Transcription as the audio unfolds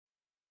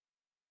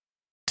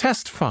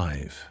Test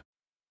 5.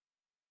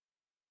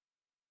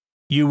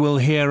 You will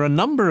hear a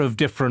number of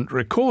different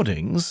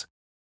recordings,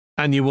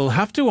 and you will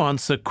have to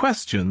answer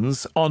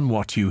questions on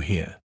what you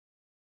hear.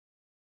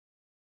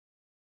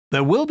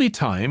 There will be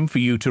time for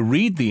you to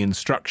read the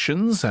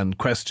instructions and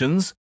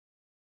questions,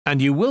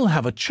 and you will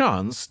have a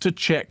chance to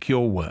check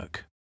your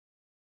work.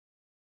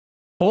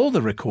 All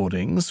the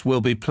recordings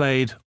will be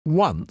played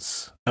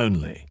once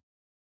only.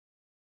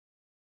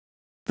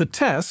 The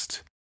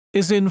test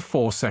is in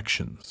 4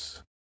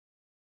 sections.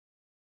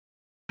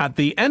 At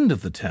the end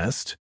of the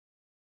test,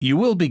 you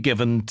will be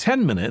given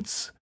 10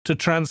 minutes to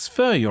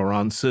transfer your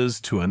answers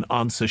to an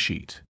answer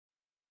sheet.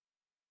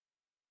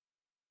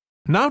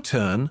 Now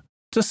turn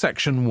to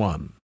Section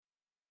 1.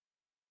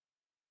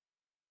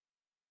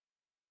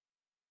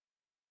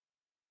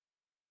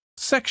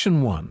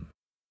 Section 1.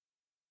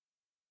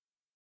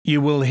 You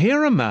will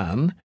hear a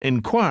man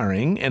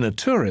inquiring in a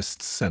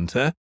tourist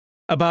centre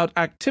about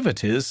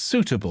activities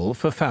suitable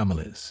for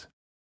families.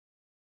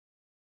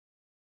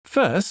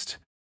 First,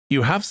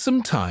 you have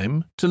some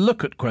time to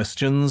look at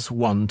questions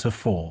 1 to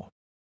 4.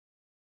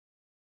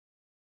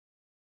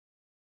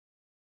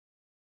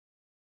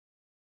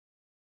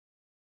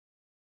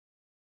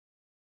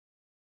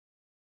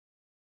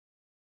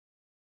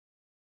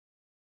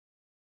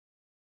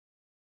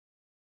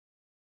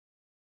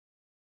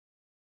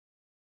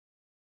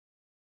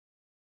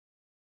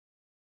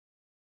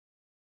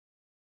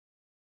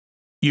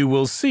 You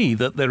will see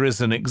that there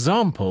is an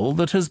example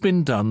that has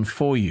been done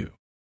for you.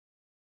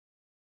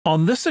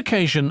 On this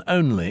occasion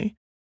only,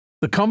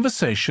 the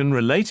conversation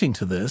relating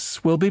to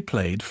this will be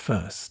played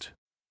first.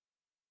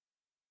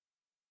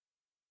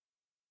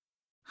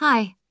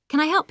 Hi, can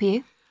I help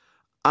you?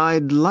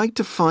 I'd like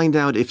to find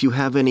out if you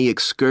have any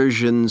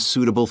excursions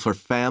suitable for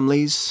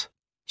families.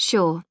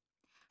 Sure.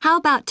 How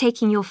about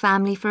taking your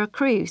family for a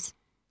cruise?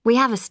 We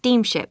have a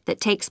steamship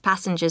that takes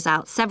passengers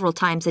out several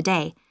times a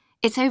day.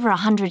 It's over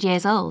 100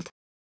 years old.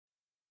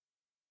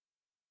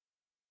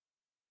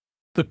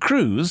 The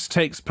cruise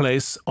takes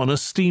place on a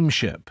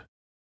steamship.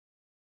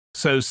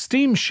 So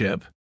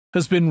steamship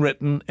has been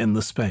written in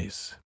the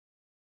space.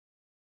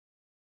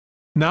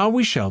 Now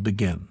we shall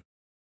begin.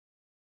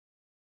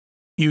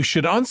 You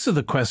should answer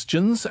the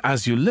questions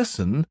as you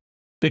listen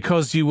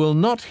because you will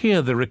not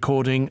hear the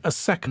recording a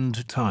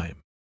second time.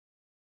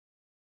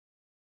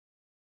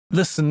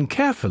 Listen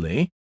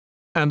carefully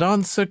and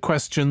answer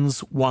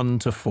questions 1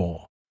 to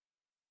 4.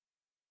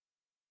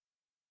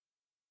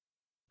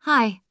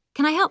 Hi,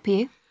 can I help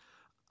you?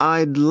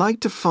 I'd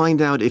like to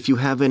find out if you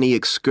have any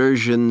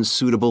excursions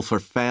suitable for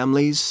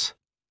families.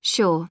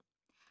 Sure.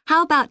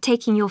 How about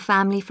taking your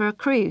family for a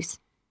cruise?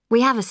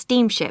 We have a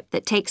steamship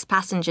that takes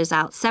passengers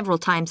out several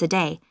times a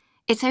day.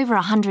 It's over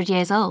 100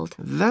 years old.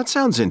 That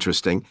sounds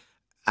interesting.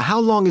 How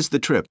long is the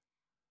trip?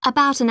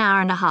 About an hour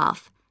and a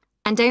half.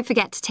 And don't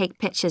forget to take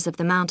pictures of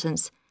the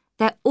mountains.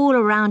 They're all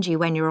around you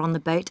when you're on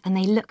the boat and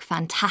they look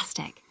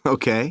fantastic.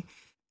 Okay.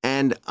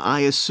 And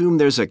I assume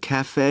there's a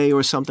cafe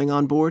or something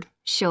on board?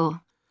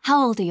 Sure.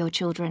 How old are your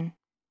children?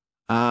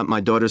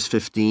 My daughter's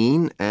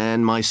 15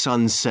 and my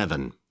son's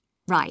 7.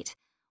 Right.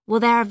 Well,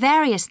 there are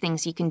various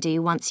things you can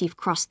do once you've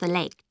crossed the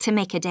lake to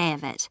make a day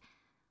of it.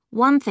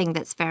 One thing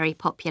that's very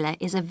popular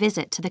is a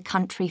visit to the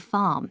country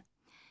farm.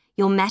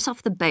 You're met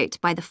off the boat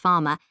by the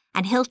farmer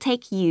and he'll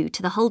take you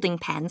to the holding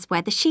pens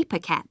where the sheep are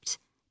kept.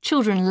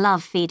 Children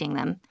love feeding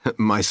them.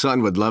 My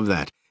son would love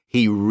that.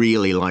 He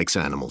really likes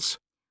animals.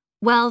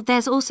 Well,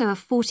 there's also a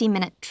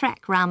 40-minute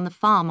trek round the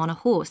farm on a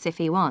horse if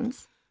he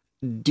wants.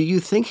 Do you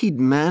think he'd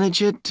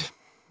manage it?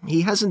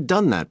 He hasn't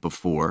done that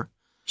before.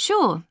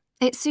 Sure.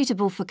 It's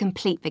suitable for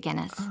complete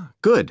beginners.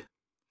 Good.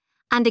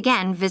 And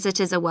again,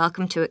 visitors are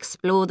welcome to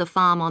explore the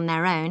farm on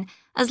their own,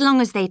 as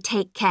long as they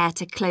take care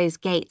to close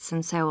gates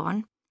and so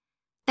on.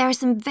 There are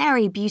some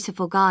very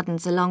beautiful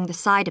gardens along the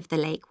side of the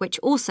lake which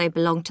also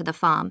belong to the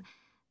farm.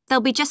 They'll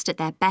be just at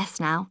their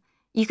best now.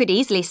 You could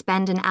easily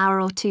spend an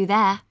hour or 2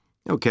 there.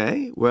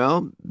 Okay,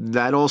 well,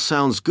 that all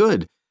sounds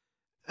good.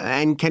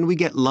 And can we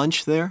get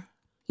lunch there?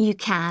 You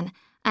can,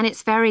 and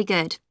it's very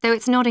good, though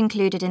it's not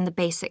included in the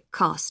basic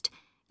cost.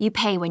 You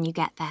pay when you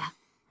get there.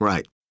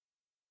 Right.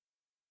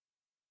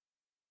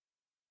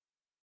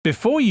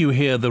 Before you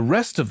hear the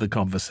rest of the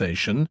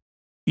conversation,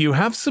 you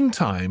have some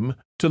time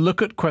to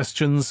look at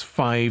questions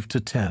 5 to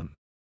 10.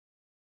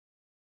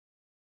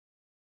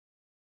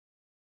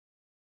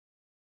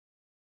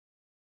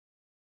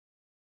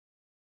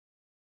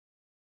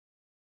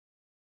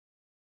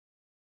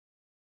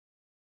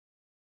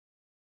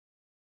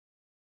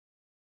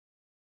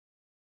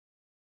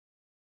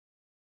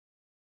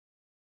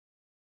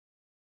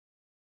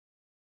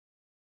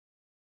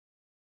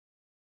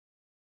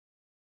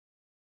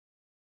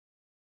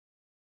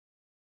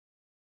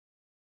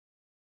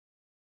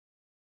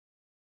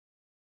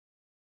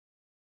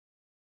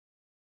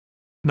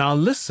 Now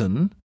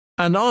listen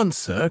and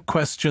answer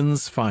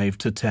questions 5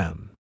 to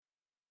 10.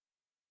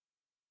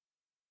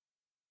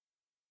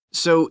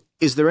 So,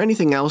 is there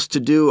anything else to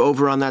do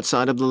over on that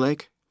side of the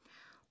lake?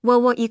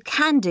 Well, what you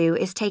can do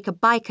is take a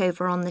bike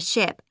over on the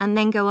ship and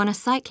then go on a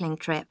cycling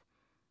trip.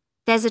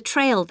 There's a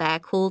trail there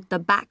called the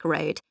Back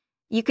Road.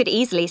 You could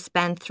easily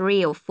spend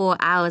 3 or 4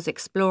 hours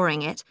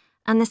exploring it,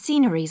 and the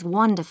scenery's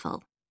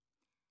wonderful.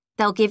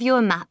 They'll give you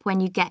a map when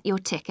you get your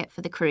ticket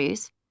for the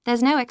cruise.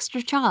 There's no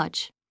extra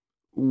charge.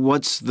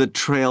 What's the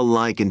trail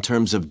like in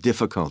terms of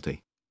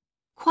difficulty?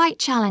 Quite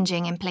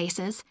challenging in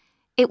places.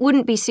 It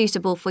wouldn't be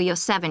suitable for your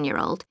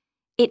 7-year-old.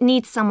 It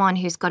needs someone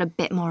who's got a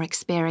bit more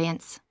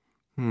experience.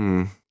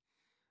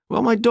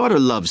 Well, my daughter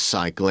loves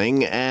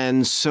cycling,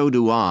 and so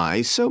do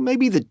I, so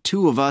maybe the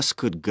 2 of us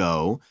could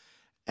go,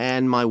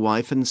 and my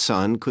wife and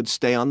son could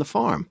stay on the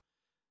farm.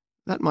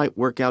 That might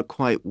work out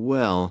quite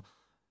well.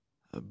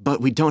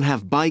 But we don't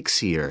have bikes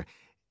here.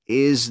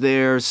 Is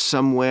there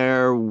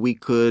somewhere we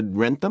could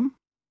rent them?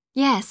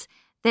 Yes,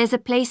 there's a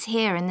place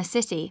here in the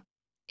city.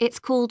 It's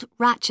called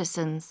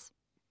Ratcheson's.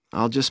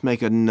 I'll just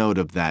make a note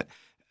of that.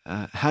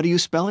 How do you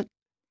spell it?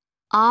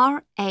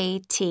 Ratchesons.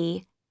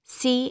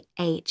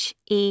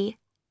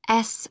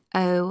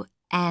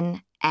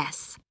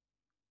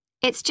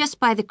 It's just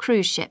by the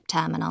cruise ship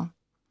terminal.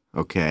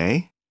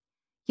 Okay.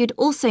 You'd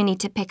also need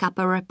to pick up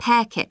a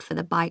repair kit for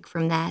the bike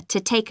from there to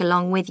take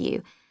along with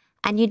you,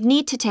 and you'd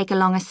need to take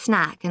along a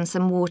snack and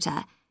some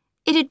water.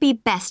 It'd be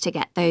best to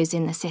get those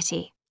in the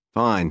city.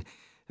 Fine.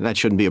 That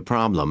shouldn't be a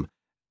problem.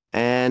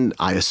 And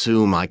I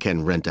assume I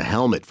can rent a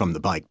helmet from the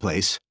bike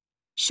place.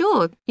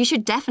 Sure, you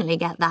should definitely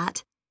get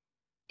that.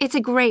 It's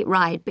a great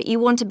ride, but you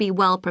want to be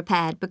well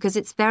prepared because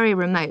it's very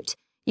remote.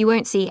 You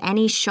won't see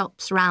any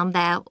shops round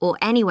there or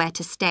anywhere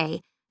to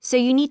stay, so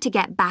you need to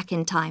get back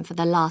in time for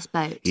the last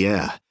boat.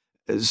 Yeah.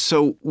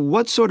 So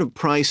what sort of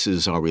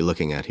prices are we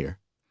looking at here?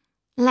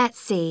 Let's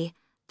see.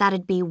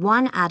 That'd be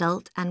 1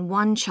 adult and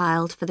 1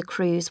 child for the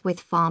cruise with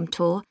farm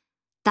tour.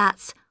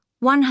 That's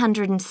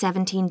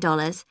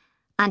 $117,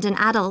 and an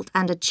adult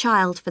and a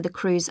child for the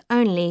cruise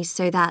only,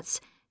 so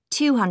that's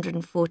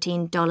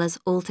 $214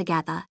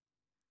 altogether.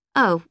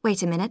 Oh,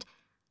 wait a minute.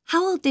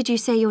 How old did you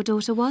say your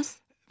daughter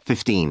was?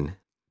 15.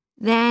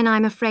 Then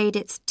I'm afraid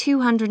it's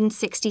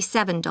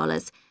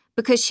 $267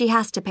 because she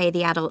has to pay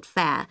the adult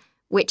fare,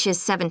 which is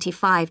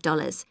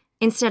 $75,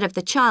 instead of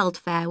the child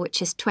fare,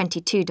 which is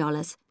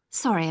 $22.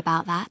 Sorry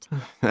about that.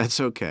 That's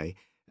okay.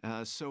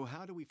 So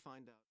how do we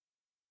find out?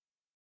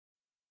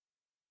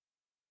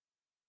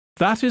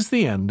 That is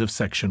the end of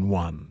section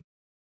 1.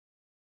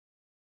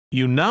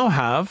 You now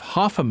have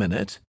half a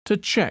minute to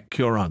check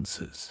your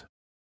answers.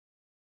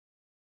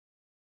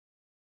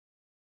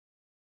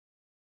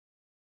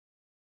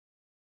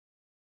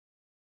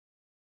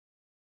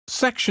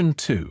 Section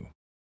 2.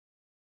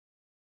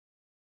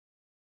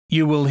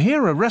 You will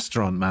hear a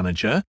restaurant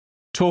manager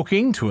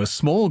talking to a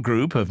small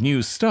group of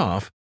new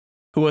staff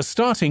who are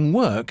starting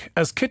work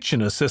as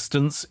kitchen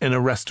assistants in a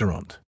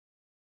restaurant.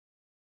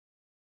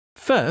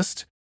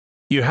 First,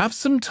 you have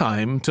some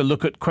time to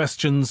look at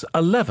questions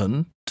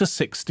 11 to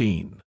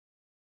 16.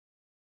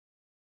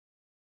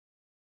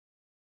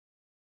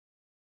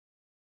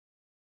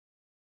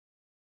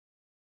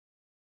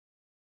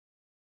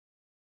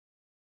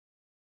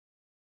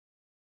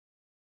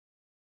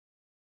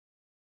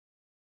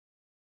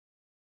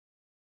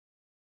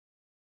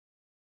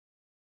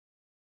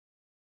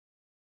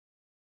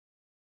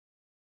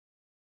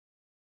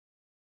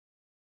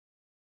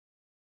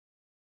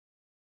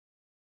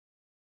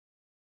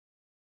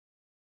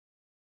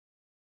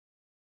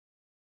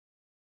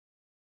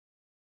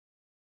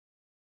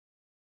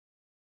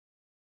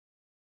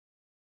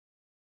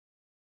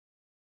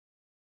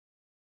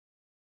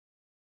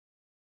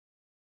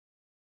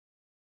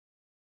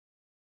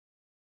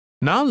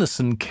 Now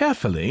listen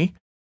carefully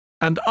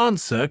and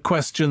answer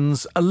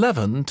questions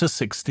 11 to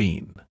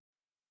 16.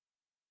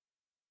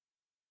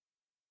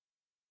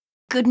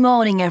 Good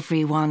morning,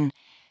 everyone.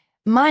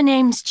 My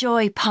name's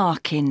Joy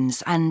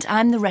Parkins and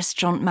I'm the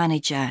restaurant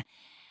manager.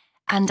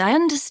 And I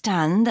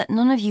understand that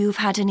none of you have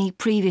had any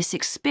previous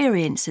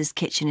experience as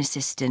kitchen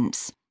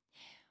assistants.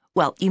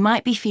 Well, you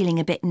might be feeling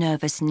a bit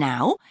nervous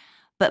now,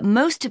 but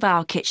most of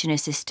our kitchen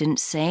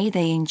assistants say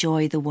they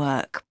enjoy the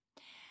work.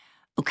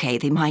 OK,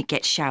 they might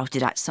get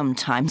shouted at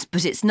sometimes,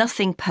 but it's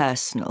nothing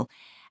personal.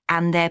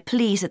 And they're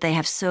pleased that they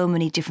have so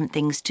many different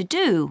things to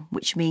do,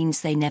 which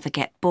means they never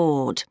get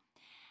bored.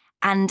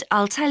 And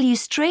I'll tell you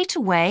straight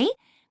away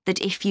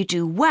that if you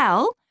do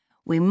well,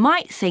 we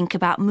might think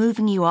about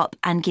moving you up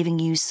and giving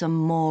you some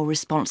more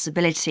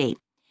responsibility.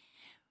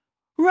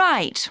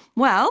 Right,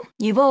 well,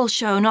 you've all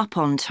shown up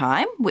on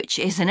time, which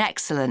is an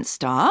excellent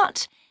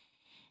start.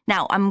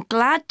 Now, I'm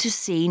glad to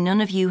see none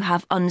of you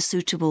have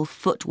unsuitable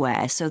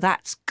footwear, so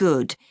that's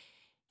good.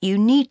 You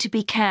need to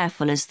be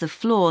careful as the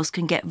floors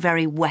can get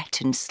very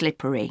wet and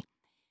slippery.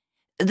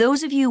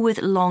 Those of you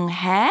with long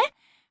hair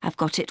have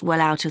got it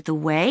well out of the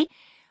way,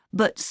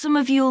 but some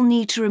of you'll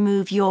need to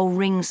remove your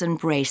rings and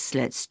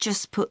bracelets.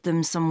 Just put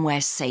them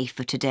somewhere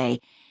safer today,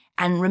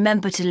 and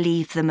remember to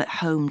leave them at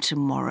home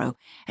tomorrow,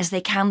 as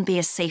they can be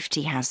a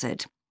safety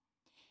hazard.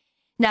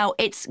 Now,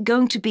 it's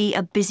going to be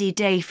a busy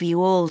day for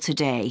you all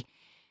today.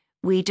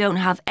 We don't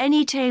have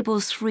any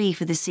tables free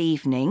for this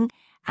evening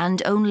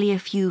and only a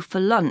few for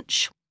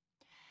lunch.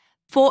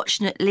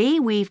 Fortunately,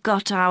 we've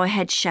got our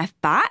head chef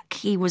back.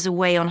 He was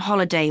away on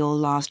holiday all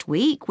last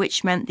week,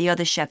 which meant the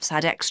other chefs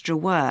had extra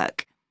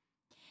work.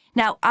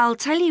 Now, I'll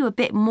tell you a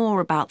bit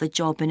more about the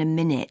job in a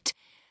minute,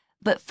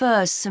 but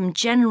first, some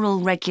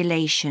general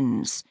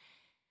regulations.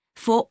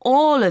 For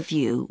all of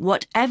you,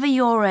 whatever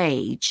your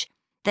age,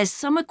 there's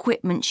some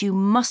equipment you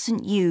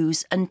mustn't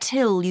use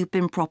until you've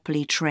been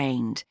properly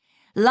trained,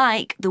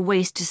 like the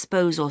waste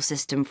disposal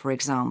system, for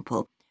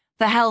example,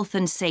 for health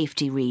and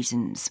safety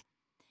reasons.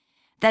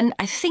 Then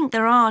I think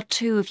there are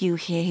 2 of you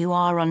here who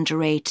are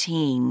under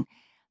 18.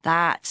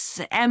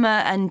 That's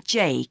Emma and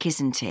Jake,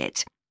 isn't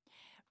it?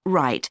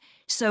 Right,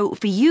 so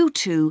for you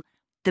 2,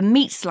 the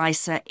meat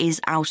slicer is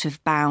out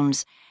of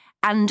bounds,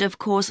 and of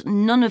course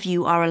none of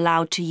you are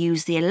allowed to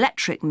use the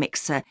electric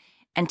mixer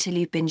until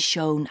you've been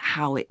shown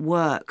how it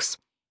works.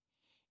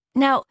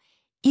 Now,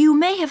 you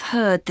may have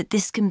heard that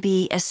this can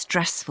be a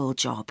stressful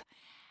job,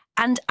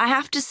 and I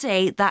have to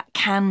say that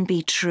can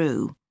be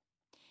true.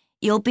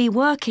 You'll be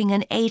working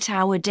an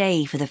 8-hour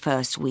day for the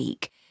first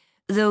week,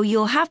 though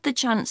you'll have the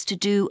chance to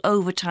do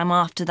overtime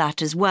after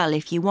that as well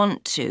if you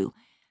want to.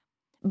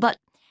 But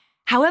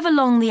however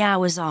long the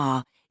hours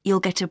are,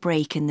 you'll get a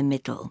break in the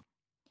middle.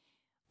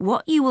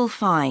 What you will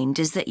find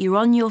is that you're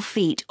on your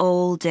feet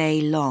all day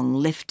long,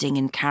 lifting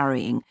and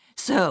carrying,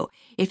 so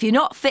if you're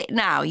not fit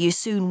now, you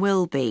soon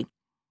will be.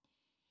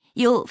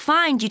 You'll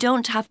find you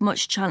don't have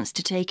much chance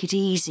to take it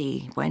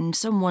easy. When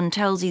someone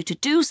tells you to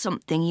do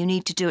something, you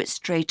need to do it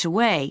straight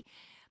away.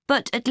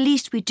 But at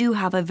least we do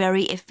have a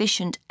very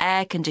efficient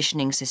air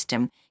conditioning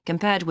system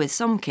compared with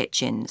some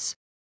kitchens.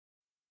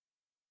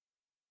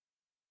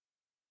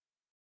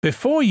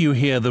 Before you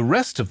hear the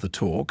rest of the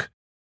talk,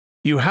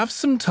 you have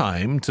some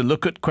time to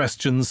look at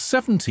questions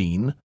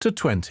 17 to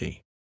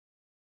 20.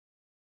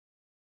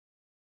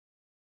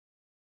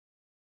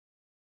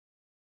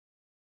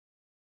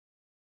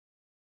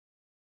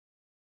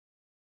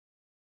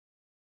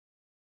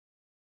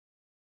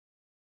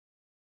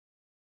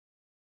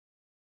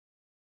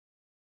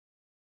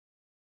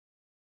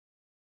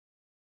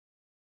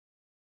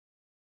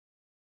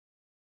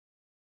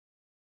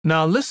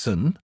 Now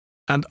listen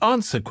and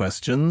answer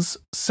questions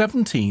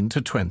 17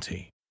 to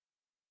 20.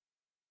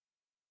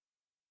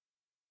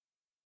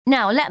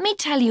 Now, let me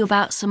tell you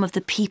about some of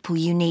the people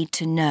you need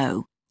to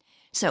know.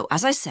 So,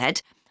 as I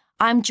said,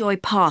 I'm Joy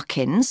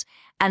Parkins,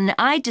 and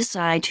I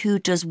decide who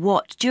does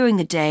what during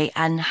the day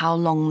and how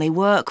long they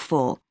work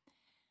for.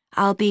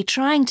 I'll be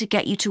trying to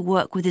get you to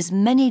work with as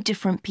many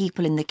different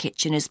people in the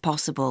kitchen as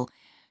possible,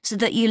 so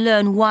that you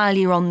learn while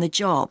you're on the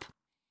job.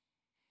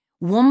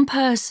 One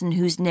person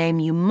whose name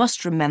you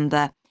must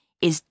remember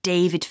is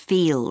David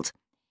Field.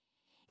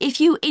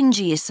 If you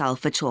injure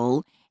yourself at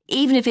all,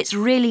 even if it's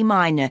really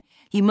minor,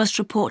 you must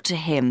report to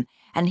him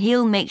and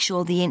he'll make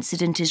sure the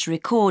incident is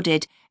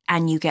recorded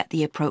and you get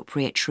the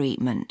appropriate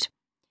treatment.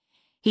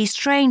 He's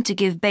trained to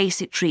give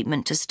basic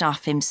treatment to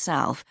staff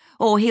himself,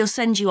 or he'll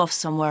send you off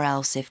somewhere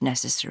else if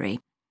necessary.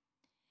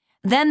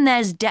 Then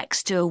there's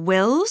Dexter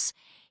Wills.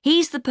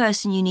 He's the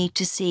person you need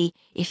to see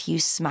if you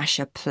smash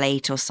a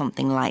plate or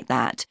something like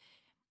that.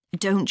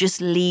 Don't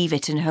just leave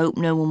it and hope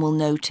no one will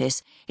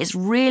notice. It's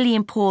really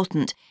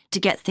important to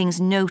get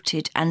things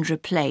noted and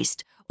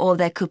replaced, or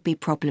there could be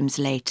problems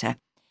later.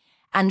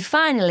 And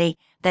finally,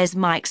 there's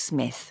Mike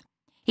Smith.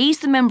 He's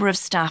the member of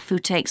staff who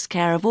takes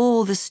care of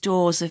all the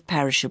stores of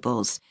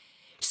perishables.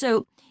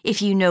 So,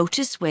 if you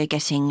notice we're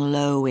getting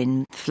low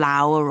in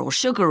flour or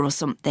sugar or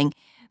something,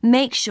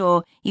 make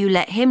sure you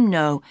let him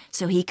know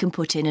so he can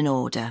put in an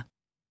order.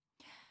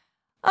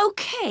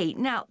 OK,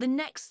 now the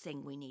next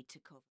thing we need to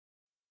cover.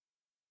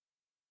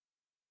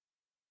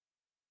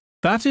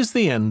 That is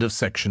the end of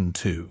section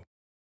 2.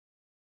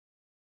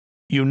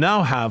 You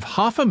now have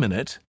half a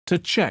minute to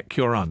check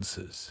your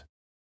answers.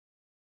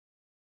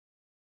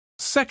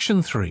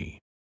 Section 3.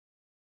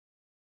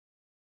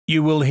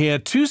 You will hear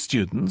 2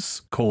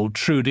 students called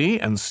Trudy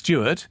and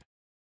Stuart,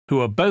 who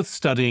are both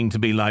studying to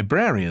be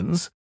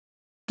librarians,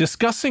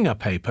 discussing a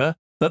paper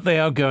that they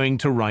are going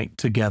to write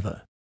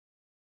together.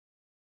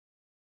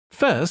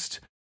 First,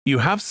 you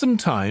have some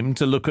time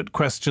to look at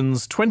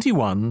questions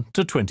 21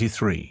 to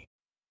 23.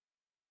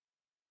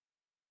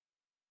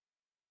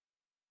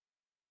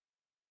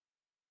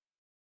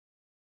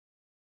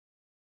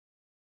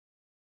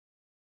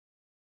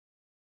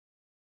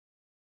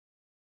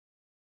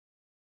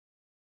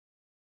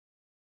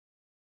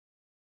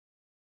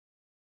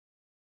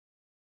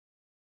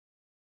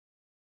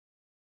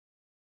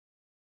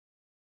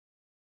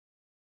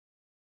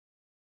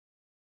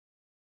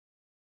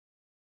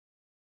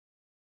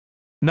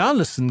 Now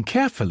listen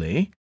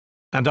carefully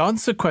and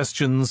answer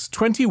questions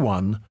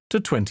 21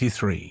 to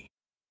 23.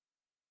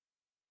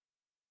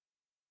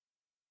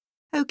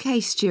 OK,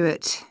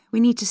 Stuart, we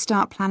need to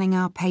start planning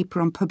our paper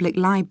on public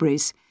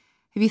libraries.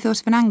 Have you thought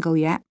of an angle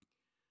yet?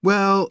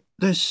 Well,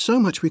 there's so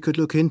much we could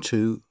look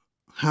into.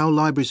 How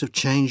libraries have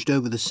changed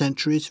over the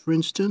centuries, for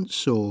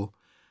instance, or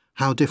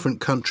how different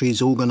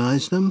countries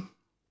organise them.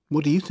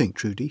 What do you think,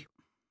 Trudy?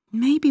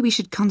 Maybe we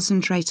should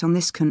concentrate on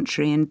this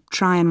country and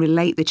try and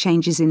relate the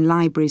changes in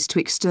libraries to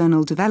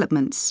external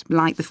developments,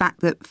 like the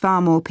fact that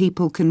far more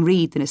people can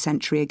read than a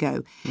century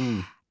ago,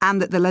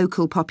 and that the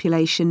local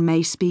population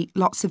may speak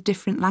lots of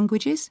different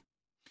languages.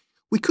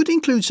 We could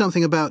include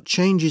something about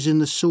changes in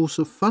the source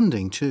of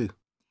funding too.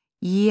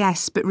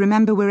 Yes, but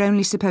remember we're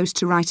only supposed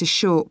to write a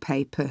short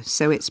paper,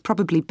 so it's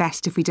probably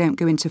best if we don't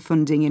go into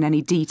funding in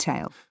any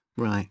detail.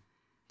 Right.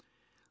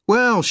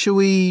 Well, shall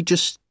we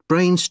just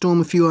brainstorm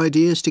a few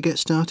ideas to get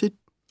started?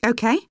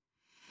 OK.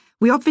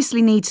 We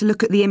obviously need to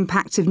look at the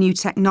impact of new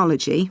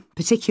technology,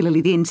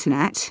 particularly the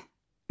internet.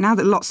 Now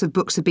that lots of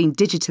books have been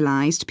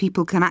digitalised,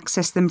 people can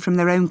access them from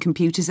their own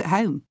computers at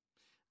home.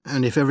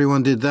 And if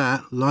everyone did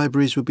that,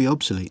 libraries would be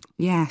obsolete.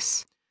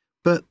 Yes.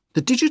 But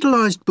the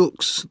digitalised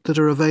books that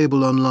are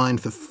available online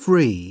for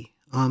free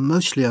are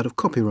mostly out of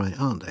copyright,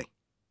 aren't they?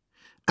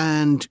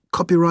 And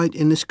copyright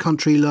in this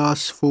country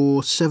lasts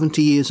for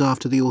 70 years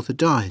after the author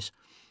dies.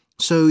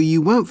 So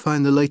you won't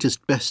find the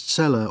latest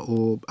bestseller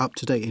or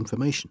up-to-date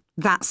information.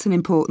 That's an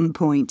important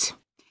point.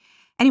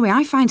 Anyway,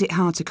 I find it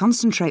hard to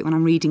concentrate when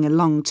I'm reading a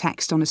long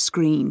text on a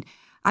screen.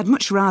 I'd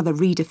much rather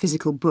read a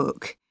physical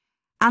book.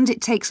 And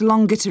it takes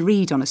longer to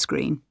read on a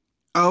screen.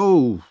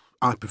 Oh,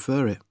 I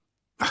prefer it.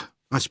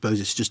 I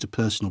suppose it's just a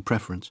personal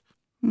preference.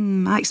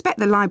 I expect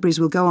the libraries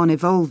will go on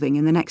evolving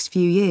in the next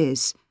few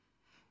years.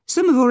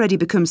 Some have already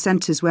become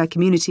centres where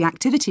community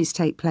activities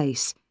take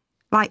place,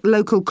 like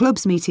local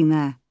clubs meeting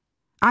there.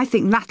 I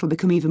think that'll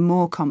become even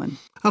more common.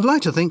 I'd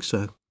like to think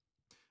so.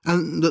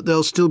 And that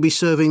they'll still be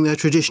serving their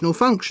traditional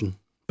function,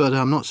 but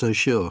I'm not so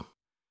sure.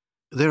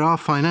 There are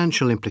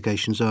financial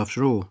implications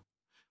after all.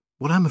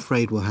 What I'm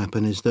afraid will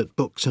happen is that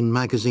books and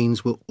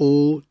magazines will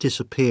all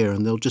disappear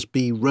and there'll just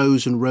be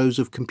rows and rows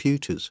of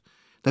computers.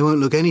 They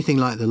won't look anything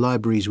like the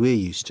libraries we're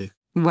used to.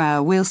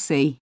 Well, we'll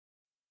see.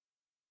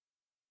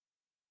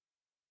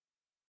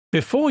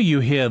 Before you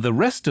hear the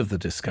rest of the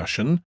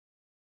discussion,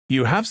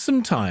 you have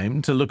some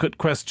time to look at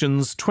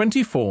questions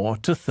 24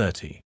 to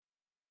 30.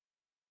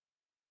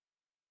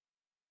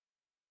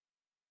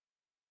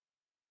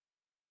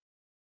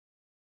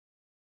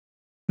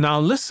 Now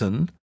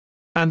listen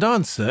and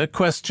answer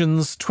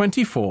questions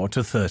 24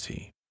 to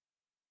 30.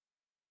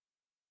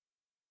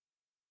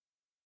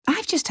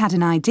 I've just had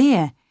an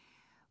idea.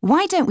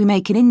 Why don't we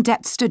make an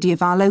in-depth study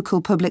of our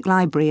local public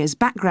library as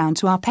background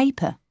to our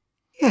paper?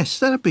 Yes,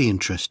 that'd be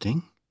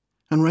interesting.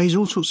 And raise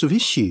all sorts of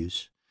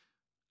issues.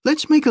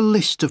 Let's make a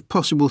list of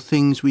possible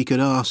things we could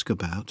ask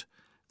about,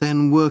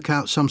 then work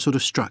out some sort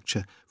of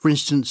structure. For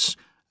instance,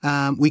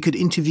 we could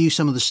interview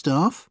some of the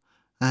staff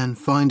and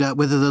find out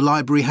whether the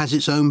library has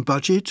its own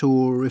budget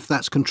or if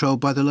that's controlled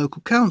by the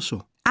local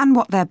council. And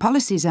what their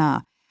policies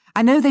are.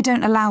 I know they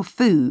don't allow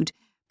food,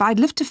 but I'd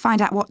love to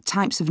find out what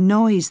types of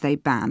noise they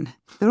ban.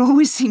 There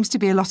always seems to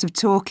be a lot of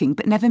talking,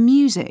 but never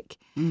music.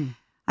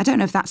 I don't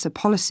know if that's a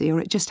policy or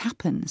it just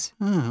happens.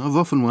 I've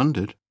often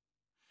wondered.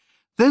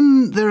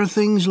 Then there are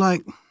things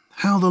like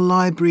how the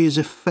library is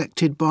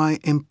affected by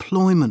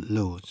employment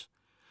laws.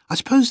 I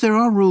suppose there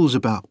are rules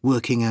about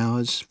working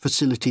hours,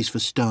 facilities for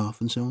staff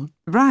and so on.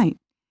 Right.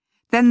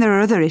 Then there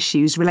are other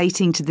issues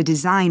relating to the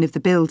design of the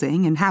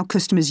building and how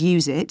customers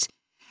use it,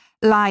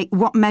 like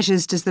what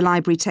measures does the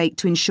library take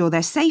to ensure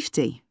their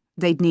safety?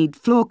 They'd need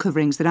floor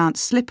coverings that aren't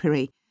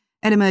slippery,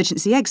 and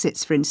emergency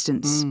exits, for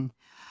instance.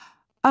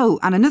 Oh,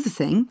 and another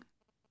thing,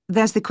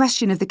 there's the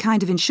question of the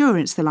kind of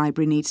insurance the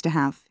library needs to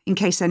have, in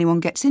case anyone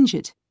gets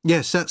injured.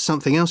 Yes, that's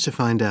something else to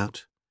find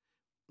out.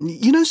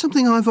 You know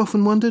something I've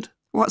often wondered?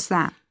 What's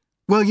that?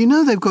 Well, you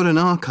know they've got an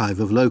archive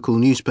of local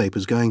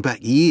newspapers going back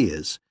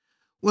years.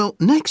 Well,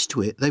 next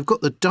to it, they've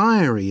got the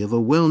diary of a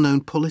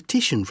well-known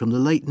politician from the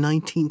late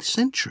 19th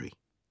century.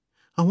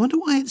 I wonder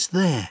why it's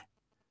there.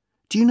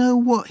 Do you know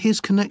what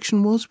his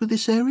connection was with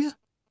this area?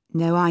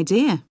 No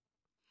idea.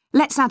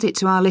 Let's add it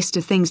to our list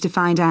of things to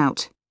find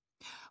out.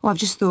 Oh, I've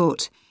just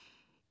thought.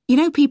 You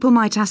know, people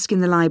might ask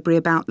in the library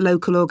about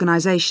local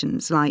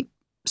organisations, like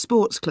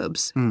sports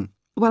clubs.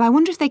 Well, I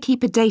wonder if they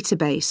keep a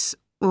database,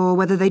 or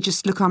whether they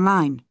just look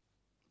online.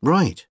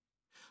 Right.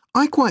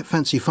 I quite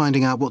fancy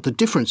finding out what the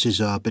differences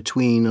are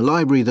between a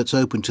library that's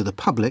open to the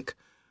public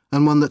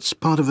and one that's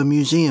part of a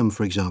museum,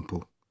 for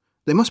example.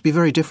 They must be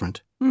very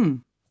different.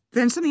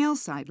 Then something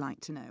else I'd like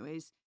to know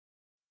is...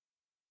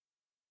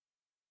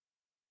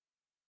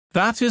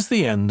 That is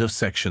the end of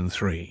section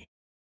 3.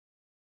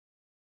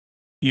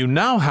 You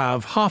now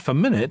have half a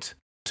minute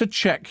to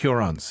check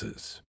your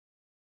answers.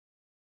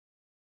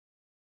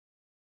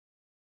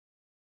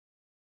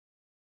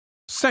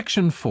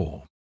 Section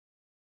 4.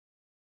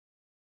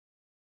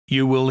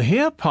 You will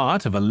hear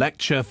part of a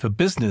lecture for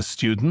business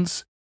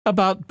students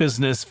about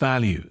business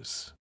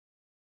values.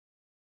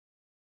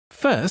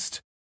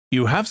 First,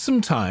 you have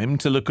some time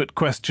to look at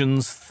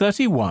questions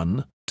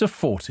 31 to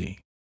 40.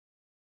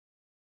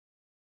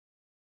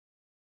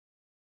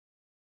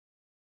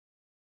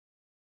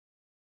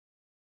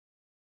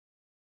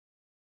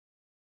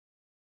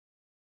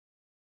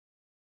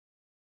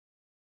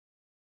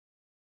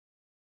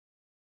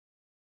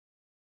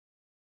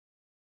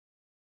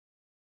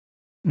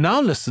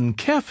 Now listen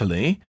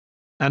carefully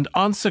and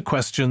answer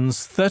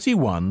questions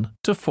 31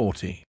 to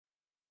 40.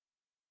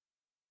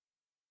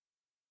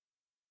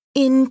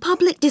 In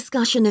public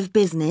discussion of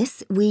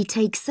business, we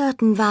take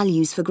certain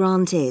values for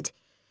granted.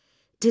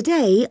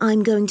 Today,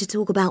 I'm going to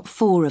talk about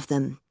 4 of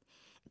them: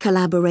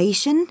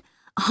 collaboration,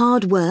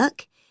 hard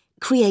work,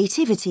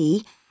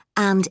 creativity,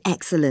 and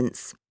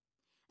excellence.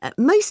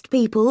 Most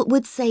people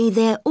would say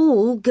they're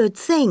all good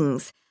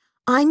things.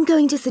 I'm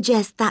going to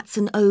suggest that's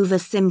an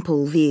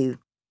oversimple view.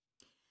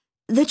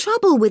 The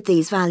trouble with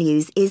these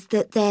values is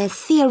that they're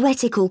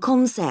theoretical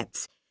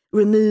concepts,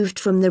 removed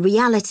from the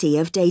reality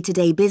of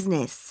day-to-day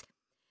business.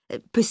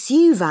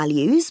 Pursue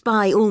values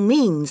by all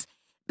means,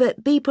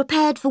 but be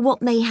prepared for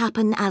what may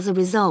happen as a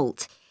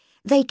result.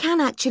 They can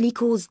actually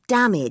cause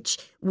damage,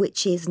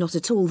 which is not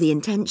at all the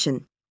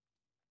intention.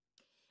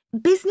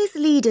 Business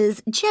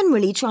leaders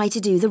generally try to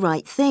do the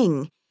right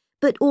thing,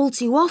 but all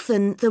too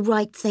often the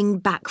right thing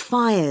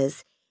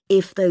backfires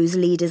if those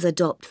leaders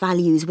adopt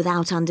values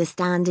without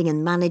understanding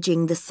and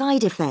managing the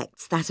side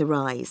effects that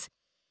arise.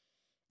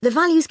 The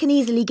values can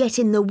easily get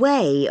in the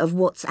way of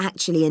what's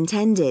actually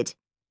intended.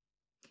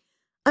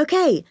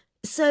 Okay,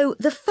 so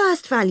the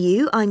first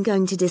value I'm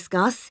going to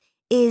discuss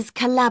is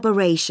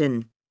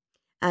collaboration.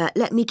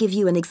 Let me give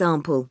you an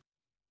example.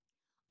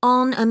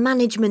 On a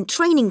management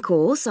training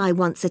course I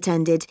once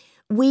attended,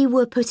 we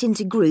were put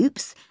into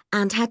groups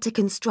and had to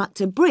construct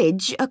a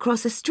bridge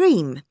across a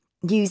stream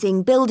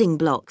using building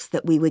blocks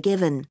that we were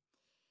given.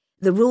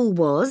 The rule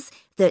was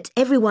that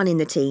everyone in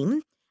the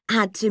team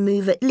had to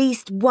move at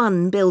least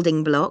one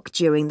building block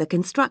during the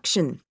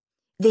construction.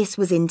 This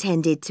was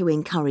intended to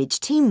encourage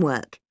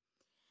teamwork.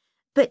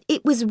 But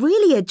it was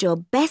really a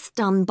job best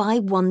done by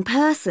one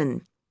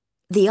person.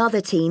 The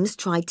other teams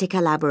tried to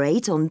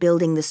collaborate on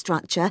building the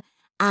structure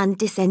and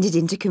descended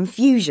into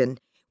confusion,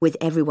 with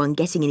everyone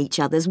getting in each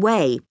other's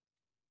way.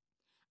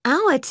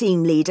 Our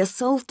team leader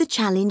solved the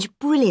challenge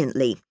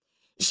brilliantly.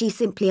 She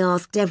simply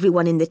asked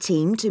everyone in the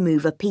team to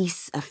move a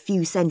piece a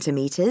few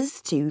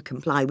centimetres to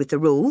comply with the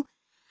rule,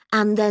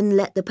 and then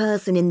let the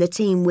person in the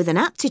team with an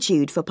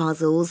aptitude for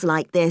puzzles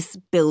like this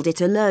build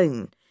it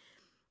alone.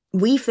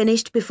 We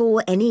finished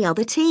before any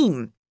other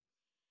team.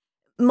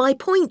 My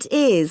point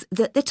is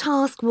that the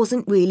task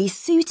wasn't really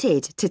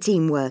suited to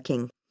team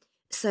working,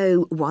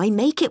 so why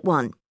make it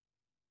one?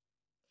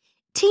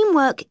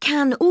 Teamwork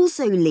can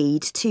also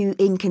lead to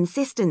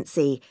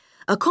inconsistency,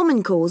 a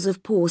common cause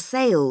of poor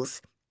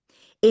sales.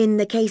 In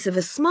the case of a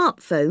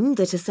smartphone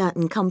that a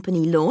certain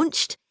company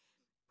launched,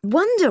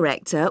 one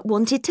director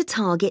wanted to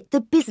target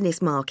the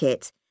business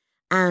market,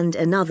 and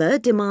another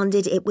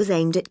demanded it was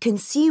aimed at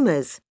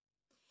consumers.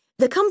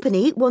 The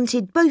company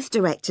wanted both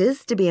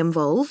directors to be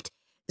involved,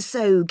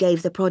 so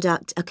gave the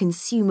product a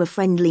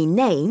consumer-friendly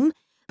name,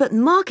 but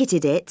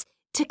marketed it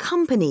to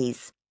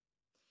companies.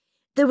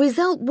 The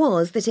result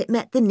was that it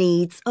met the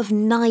needs of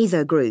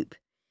neither group.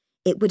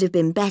 It would have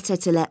been better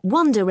to let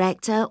one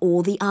director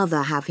or the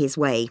other have his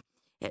way,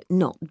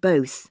 not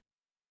both.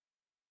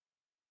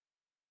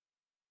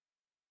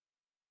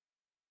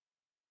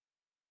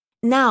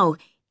 Now,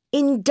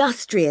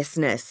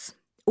 industriousness,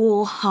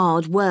 or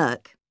hard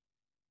work.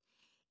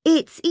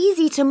 It's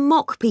easy to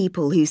mock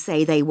people who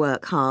say they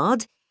work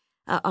hard.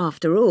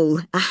 After all,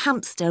 a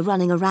hamster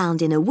running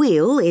around in a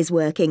wheel is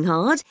working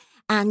hard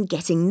and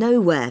getting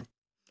nowhere.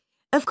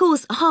 Of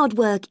course, hard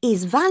work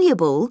is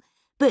valuable,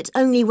 but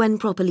only when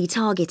properly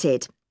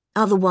targeted.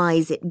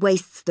 Otherwise, it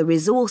wastes the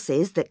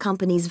resources that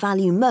companies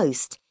value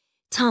most,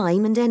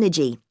 time and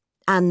energy,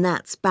 and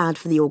that's bad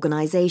for the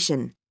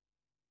organisation.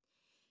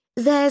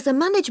 There's a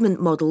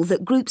management model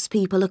that groups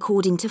people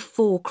according to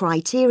 4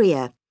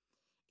 criteria: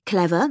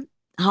 clever,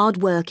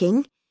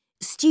 hard-working,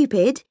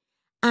 stupid,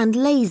 and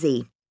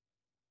lazy.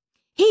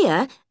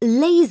 Here,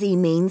 lazy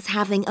means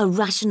having a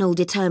rational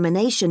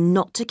determination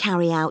not to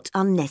carry out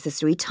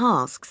unnecessary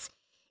tasks.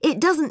 It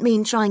doesn't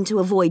mean trying to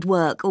avoid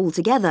work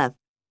altogether.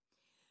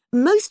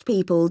 Most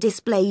people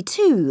display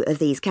 2 of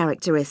these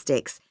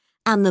characteristics,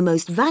 and the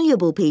most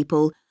valuable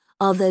people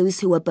are those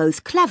who are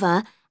both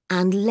clever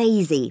and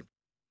lazy.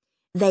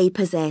 They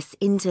possess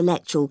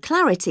intellectual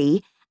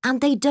clarity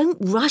and they don't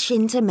rush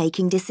into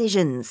making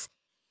decisions.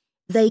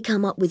 They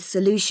come up with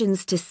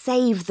solutions to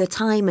save the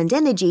time and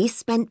energy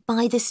spent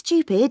by the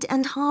stupid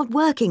and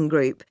hard-working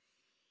group.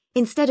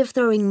 Instead of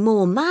throwing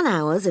more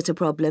man-hours at a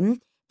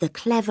problem, the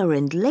clever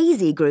and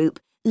lazy group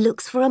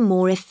looks for a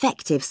more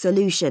effective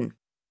solution.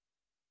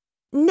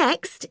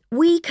 Next,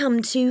 we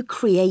come to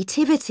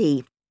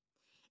creativity.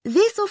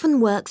 This often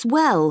works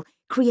well.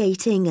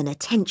 Creating an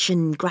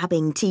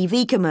attention-grabbing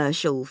TV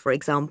commercial, for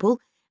example,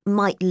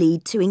 might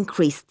lead to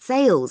increased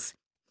sales.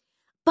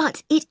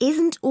 But it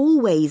isn't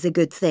always a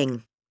good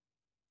thing.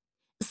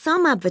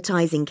 Some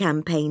advertising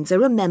campaigns are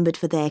remembered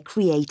for their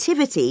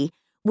creativity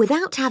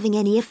without having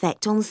any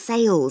effect on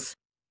sales.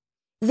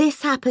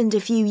 This happened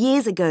a few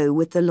years ago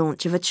with the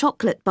launch of a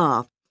chocolate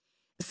bar.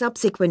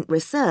 Subsequent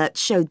research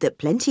showed that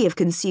plenty of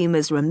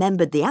consumers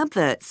remembered the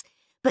adverts,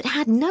 but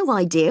had no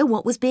idea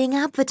what was being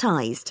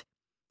advertised.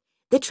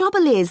 The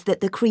trouble is that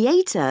the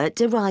creator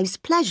derives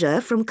pleasure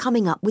from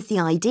coming up with the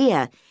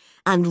idea,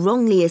 and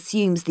wrongly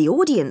assumes the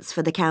audience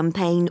for the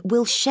campaign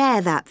will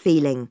share that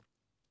feeling.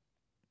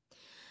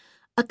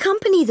 A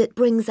company that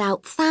brings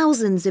out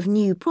thousands of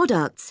new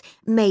products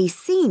may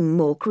seem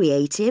more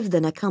creative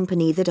than a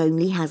company that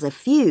only has a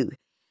few,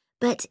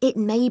 but it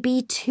may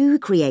be too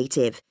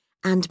creative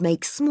and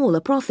make smaller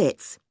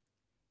profits.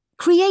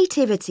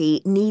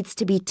 Creativity needs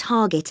to be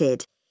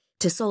targeted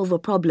to solve a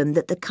problem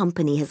that the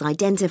company has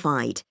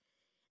identified.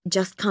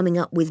 Just coming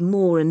up with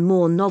more and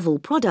more novel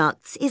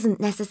products isn't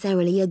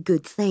necessarily a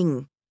good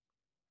thing.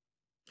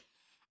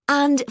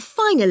 And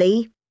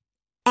finally,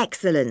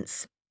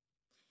 excellence.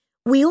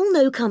 We all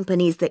know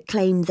companies that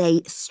claim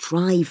they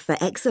strive for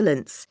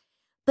excellence,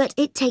 but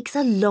it takes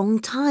a long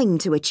time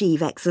to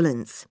achieve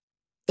excellence.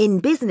 In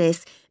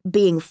business,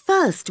 being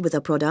first with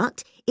a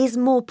product is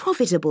more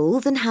profitable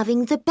than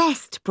having the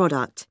best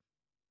product.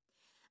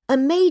 A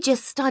major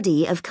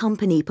study of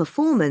company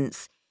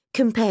performance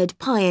compared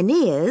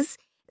pioneers,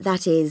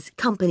 that is,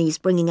 companies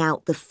bringing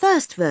out the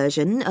first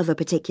version of a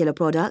particular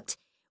product,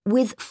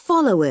 with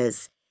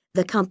followers,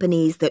 the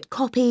companies that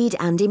copied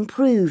and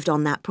improved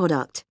on that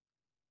product.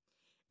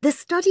 The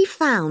study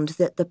found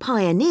that the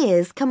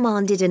pioneers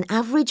commanded an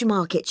average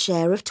market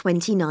share of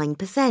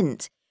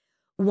 29%,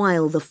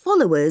 while the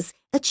followers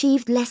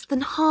achieved less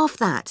than half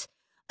that,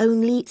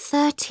 only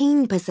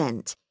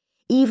 13%,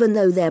 even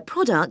though their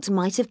product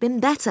might have been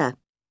better.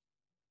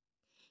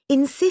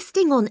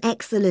 Insisting on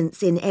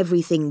excellence in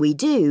everything we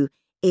do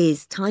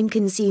is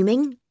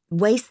time-consuming,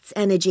 wastes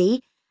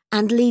energy,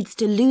 and leads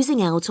to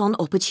losing out on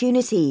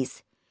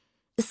opportunities.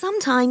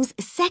 Sometimes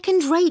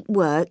second-rate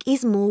work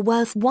is more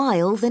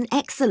worthwhile than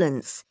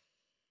excellence.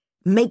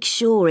 Make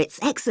sure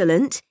it's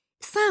excellent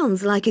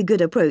sounds like a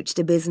good approach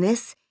to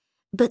business,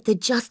 but the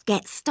just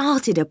get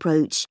started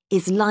approach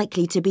is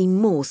likely to be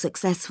more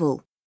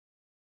successful.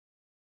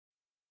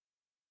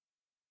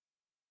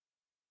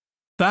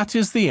 That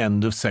is the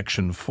end of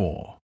section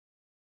 4.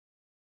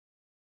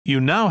 You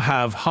now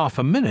have half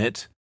a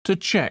minute to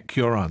check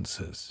your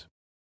answers.